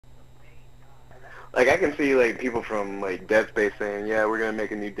Like I can see like people from like Dead Space saying, yeah, we're gonna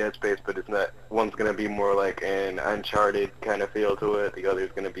make a new Dead Space, but it's not. One's gonna be more like an Uncharted kind of feel to it. The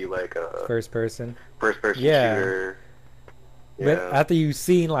other's gonna be like a First person. first-person Yeah. shooter. But Yeah. after you've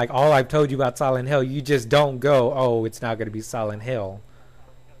seen like all I've told you about Silent Hill, you just don't go, oh, it's not going to be Silent Hill.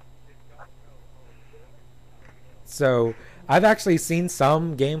 So I've actually seen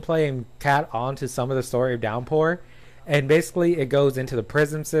some gameplay and cat onto some of the story of Downpour, and basically it goes into the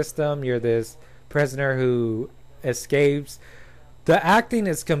prison system. You're this prisoner who escapes. The acting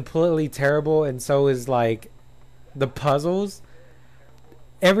is completely terrible, and so is like the puzzles.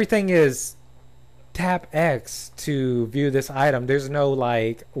 Everything is tap X to view this item. There's no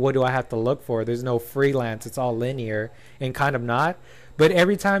like, what do I have to look for? There's no freelance. It's all linear and kind of not. But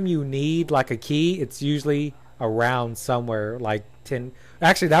every time you need like a key, it's usually around somewhere like 10.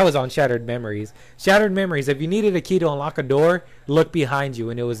 Actually, that was on Shattered Memories. Shattered Memories, if you needed a key to unlock a door, look behind you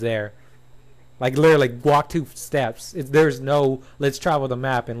and it was there. Like literally walk 2 steps. There's no let's travel the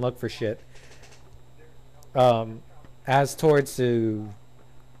map and look for shit. As towards to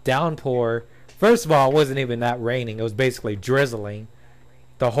Downpour, first of all, it wasn't even that raining. It was basically drizzling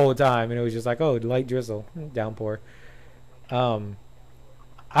the whole time, and it was just like, oh, light drizzle, downpour. Um,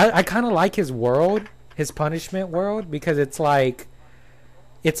 I kind of like his world, his punishment world, because it's like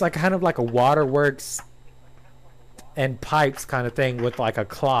kind of like a waterworks and pipes kind of thing with like a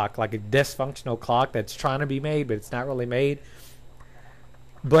clock, like a dysfunctional clock that's trying to be made, but it's not really made.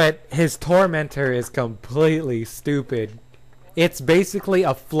 But his tormentor is completely stupid. It's basically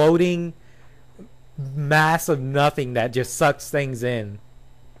a floating mass of nothing that just sucks things in,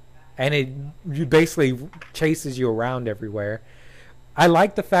 and it basically chases you around everywhere. I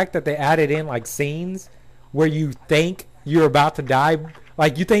like the fact that they added in like scenes where you think you're about to die,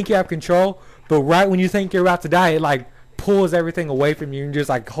 like you think you have control, but right when you think you're about to die, it like pulls everything away from you, and you're just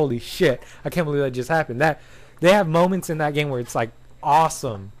like, holy shit, I can't believe that just happened. That they have moments in that game where it's like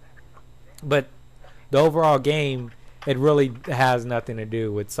awesome, but the overall game, it really has nothing to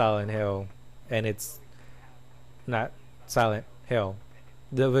do with Silent Hill, and it's not Silent Hill.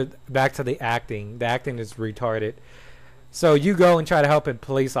 Back to the acting. The acting is retarded. So you go and try to help a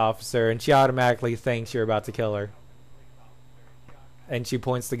police officer, and she automatically thinks you're about to kill her, and she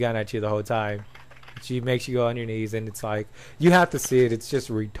points the gun at you the whole time. She makes you go on your knees, and it's like you have to see it. It's just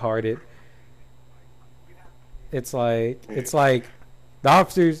retarded. It's like the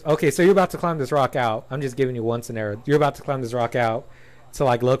officers. Okay, so you're about to climb this rock out. I'm just giving you one scenario. You're about to climb this rock out to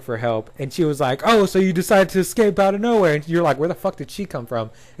like look for help, and she was like, oh, so you decided to escape out of nowhere, and you're like, where the fuck did she come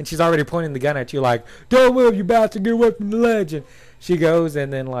from? And she's already pointing the gun at you like, don't move, you're about to get away from the ledge. And she goes,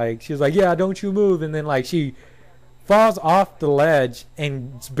 and then like she's like, yeah, don't you move. And then like she falls off the ledge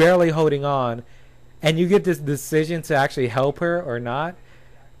and it's barely holding on, and you get this decision to actually help her or not.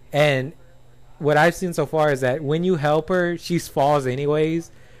 And what I've seen so far is that when you help her, she falls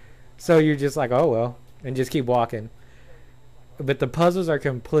anyways, so you're just like, oh well, and just keep walking. But the puzzles are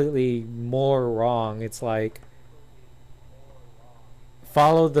completely more wrong. It's like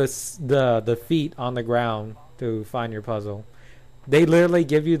follow the feet on the ground to find your puzzle. They literally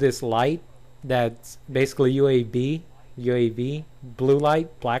give you this light that's basically UAV, blue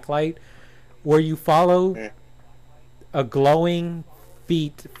light, black light, where you follow a glowing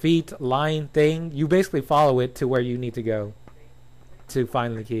feet line thing. You basically follow it to where you need to go to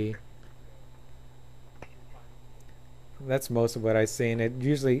find the key. That's most of what I've seen.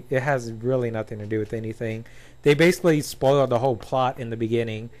 It has really nothing to do with anything. They basically spoiled the whole plot in the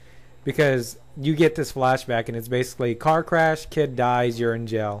beginning, because you get this flashback and it's basically car crash, kid dies, you're in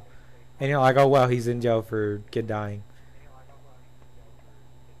jail, and you're like, oh well, he's in jail for kid dying.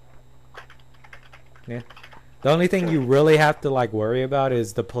 Yeah. The only thing you really have to like worry about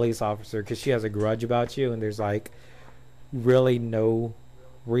is the police officer, because she has a grudge about you, and there's like really no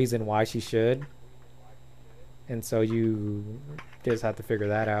reason why she should. And so you just have to figure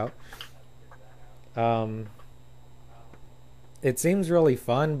that out. It seems really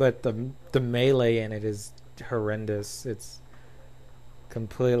fun, but the melee in it is horrendous. It's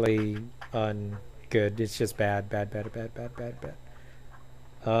completely ungood. It's just bad.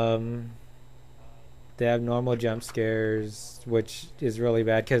 They have normal jump scares, which is really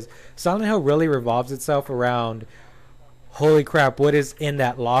bad, because Silent Hill really revolves itself around, holy crap, what is in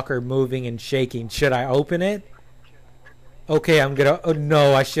that locker moving and shaking? Should I open it? Okay, I'm gonna. Oh,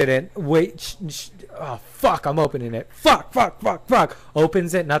 no, I shouldn't. Wait. Oh, fuck, I'm opening it. Fuck.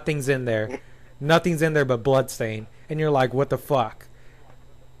 Opens it, nothing's in there. Nothing's in there but bloodstain. And you're like, what the fuck?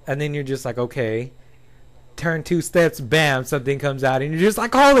 And then you're just like, okay. Turn 2 steps, bam, something comes out, and you're just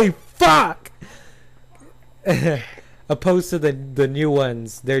like, holy fuck! Opposed to the new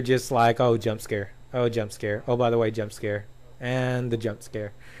ones, they're just like, oh, jump scare. Oh, jump scare. Oh, by the way, jump scare. And the jump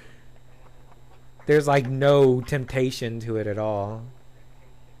scare. There's like no temptation to it at all.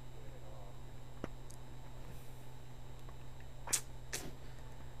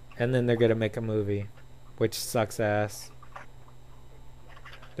 And then they're gonna make a movie, which sucks ass.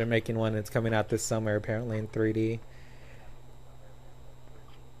 They're making one that's coming out this summer, apparently in 3D.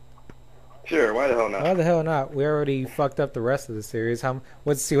 Sure, why the hell not? Why the hell not? We already fucked up the rest of the series.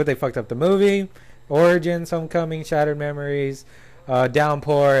 Let's see what they fucked up. The movie, Origins, Homecoming, Shattered Memories,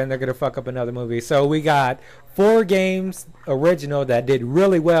 Downpour, and they're gonna fuck up another movie. So we got 4 games original that did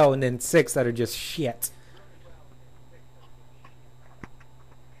really well, and then 6 that are just shit.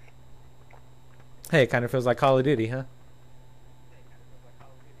 Hey, it kind of feels like Call of Duty, huh?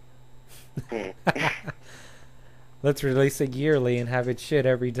 Let's release it yearly and have it shit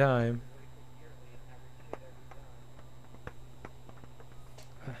every time.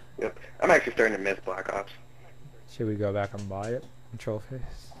 Yep. I'm actually starting to miss Black Ops. Should we go back and buy it? Trophies.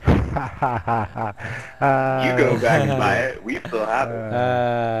 You go back and buy it. We still have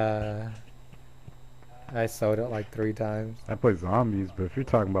it. I sold it like 3 times. I played zombies, but if you're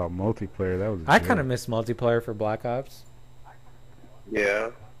talking about multiplayer, that was. I kind of miss multiplayer for Black Ops.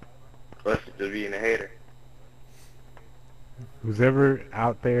 Yeah. Let's just being a hater. Who's ever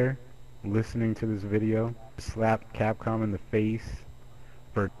out there listening to this video, slap Capcom in the face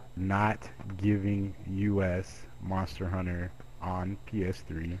for not giving US Monster Hunter on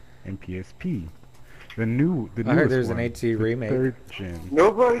PS3 and PSP. The I heard there's an HD remake. 3rd gen.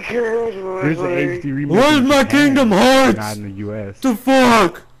 Nobody cares. There's an HD remake. Where's my Kingdom Hearts? Not in the US. The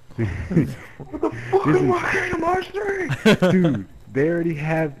fuck? What the fuck is my Kingdom Hearts 3? Dude, they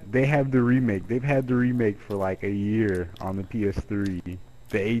have the remake. They've had the remake for like a year on the PS3.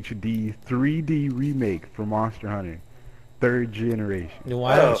 The HD 3D remake for Monster Hunter. 3rd generation. Then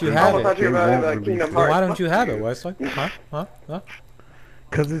why don't you have it? Kingdom Then Hearts. why don't you have it, Wesley? Huh?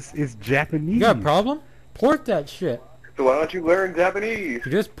 Cause it's Japanese. You got a problem? Port that shit. So why don't you learn Japanese?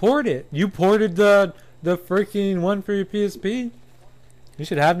 You just port it. You ported the freaking one for your PSP. You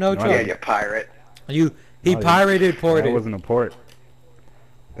should have no No, trouble. Yeah, you pirate. He pirated ported. That wasn't a port.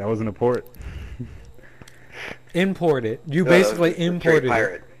 That wasn't a port. Imported. You No, basically straight imported it.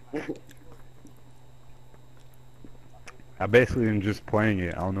 pirate. I basically am just playing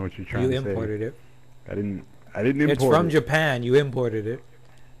it. I don't know what you're trying You to say. imported it. I didn't import It's from it. Japan. You imported it.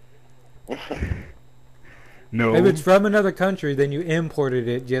 No. If it's from another country, then you imported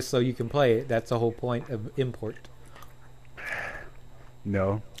it just so you can play it. That's the whole point of import.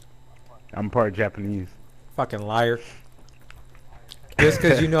 No. I'm part Japanese. Fucking liar. Just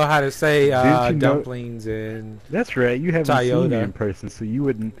because you know how to say Didn't you know- dumplings and That's right. You haven't seen me Toyota. in person, so you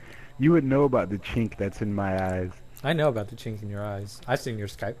wouldn't know about the chink that's in my eyes. I know about the chink in your eyes. I've seen your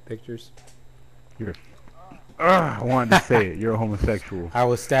Skype pictures. I wanted to say it. You're a homosexual. I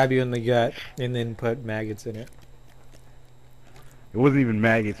will stab you in the gut and then put maggots in it. It wasn't even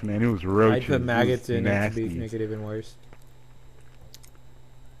maggots, man. It was roaches. I'd put maggots It was in it to nasty. make it even worse.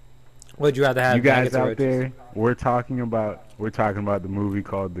 Would you rather have You guys maggots or out roaches? there, we're talking about the movie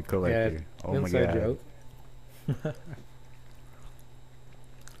called The Collector. Oh my inside god. joke.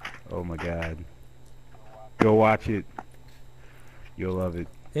 Oh my god. Go watch it. You'll love it.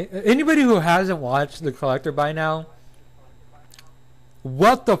 Anybody who hasn't watched The Collector by now,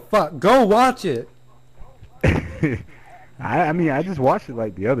 what the fuck? Go watch it. I mean, I just watched it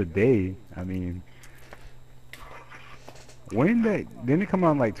like the other day. I mean, didn't it come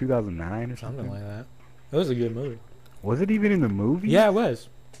out in like 2009 or something? Something like that. It was a good movie. Was it even in the movie? Yeah, it was.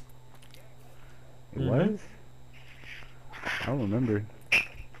 It Mhm. was? I don't remember.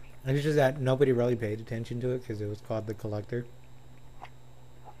 And it's just that nobody really paid attention to it because it was called The Collector.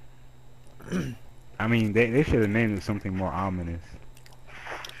 I mean, they should have named it something more ominous.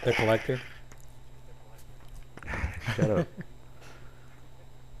 The Collector. Shut up.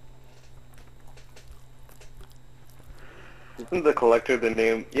 Isn't the Collector the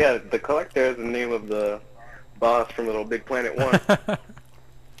name? Yeah, the Collector is the name of the boss from Little Big Planet 1.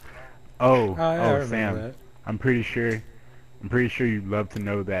 Oh, I remember Sam. that. I'm pretty sure you'd love to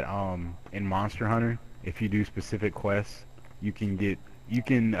know that in Monster Hunter, if you do specific quests, you can get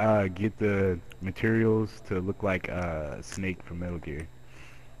the materials to look like Snake from Metal Gear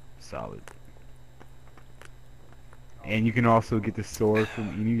Solid. And you can also get the sword from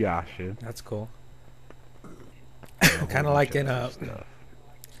Inuyasha. That's cool. and a whole Kind of bunch like in other stuff.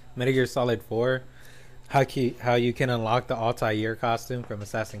 Metal Gear Solid 4, how you can unlock the Altair costume from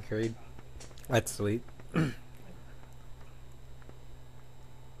Assassin's Creed. That's sweet.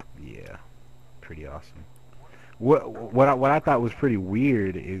 Yeah, pretty awesome. What I thought was pretty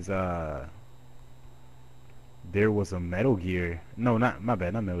weird is there was a Metal Gear. No, not my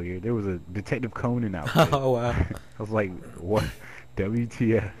bad, not Metal Gear. There was a Detective Conan outfit. Oh wow. I was like, what?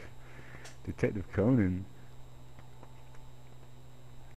 WTF? Detective Conan.